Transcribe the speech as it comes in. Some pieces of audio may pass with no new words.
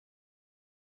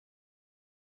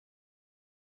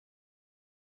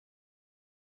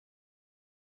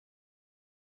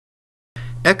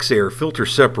EXAIR filter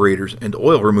separators and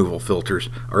oil removal filters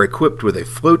are equipped with a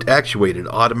float-actuated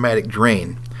automatic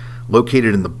drain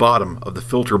located in the bottom of the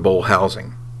filter bowl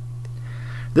housing.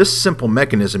 This simple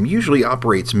mechanism usually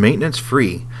operates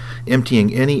maintenance-free,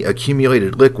 emptying any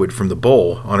accumulated liquid from the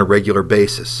bowl on a regular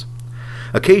basis.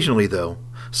 Occasionally, though,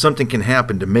 something can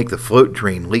happen to make the float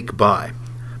drain leak by.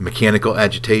 Mechanical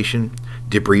agitation,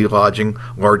 debris lodging,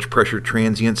 large pressure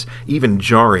transients, even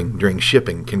jarring during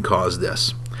shipping can cause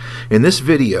this. In this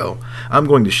video, I'm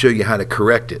going to show you how to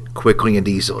correct it quickly and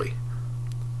easily.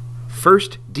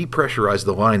 First, depressurize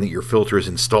the line that your filter is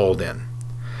installed in.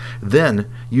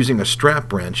 Then, using a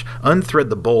strap wrench, unthread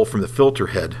the bowl from the filter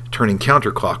head, turning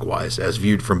counterclockwise as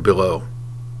viewed from below.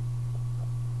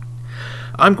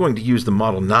 I'm going to use the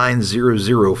model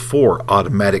 9004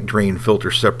 automatic drain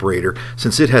filter separator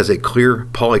since it has a clear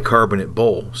polycarbonate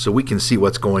bowl so we can see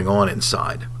what's going on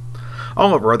inside.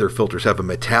 All of our other filters have a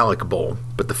metallic bowl,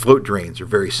 but the float drains are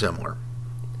very similar.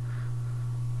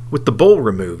 With the bowl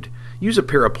removed, use a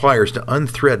pair of pliers to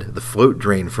unthread the float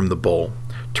drain from the bowl,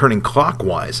 turning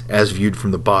clockwise as viewed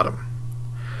from the bottom.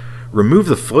 Remove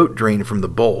the float drain from the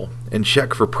bowl and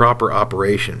check for proper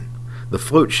operation. The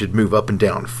float should move up and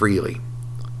down freely.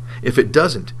 If it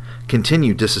doesn't,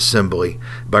 continue disassembly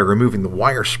by removing the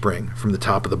wire spring from the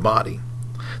top of the body.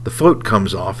 The float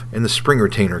comes off and the spring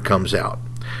retainer comes out.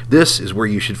 This is where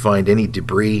you should find any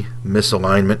debris,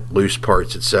 misalignment, loose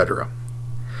parts, etc.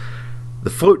 The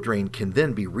float drain can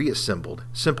then be reassembled,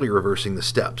 simply reversing the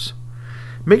steps.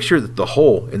 Make sure that the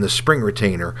hole in the spring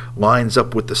retainer lines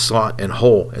up with the slot and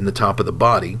hole in the top of the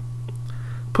body.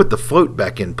 Put the float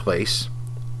back in place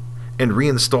and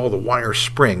reinstall the wire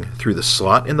spring through the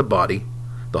slot in the body,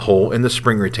 the hole in the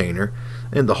spring retainer,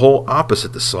 and the hole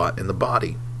opposite the slot in the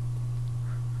body.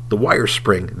 The wire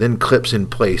spring then clips in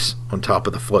place on top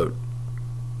of the float.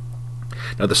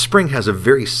 Now the spring has a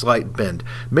very slight bend.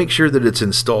 Make sure that it's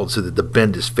installed so that the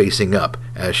bend is facing up,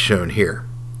 as shown here.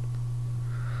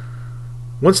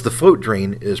 Once the float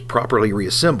drain is properly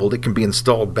reassembled, it can be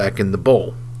installed back in the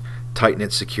bowl. Tighten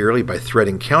it securely by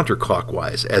threading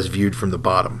counterclockwise, as viewed from the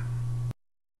bottom.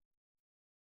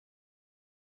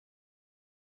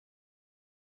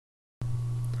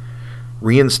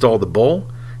 Reinstall the bowl.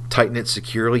 Tighten it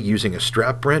securely using a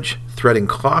strap wrench, threading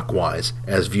clockwise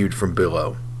as viewed from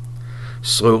below.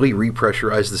 Slowly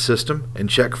repressurize the system and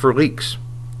check for leaks.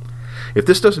 If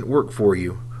this doesn't work for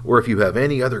you, or if you have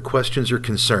any other questions or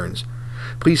concerns,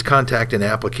 please contact an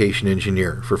application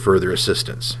engineer for further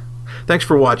assistance. Thanks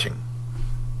for watching.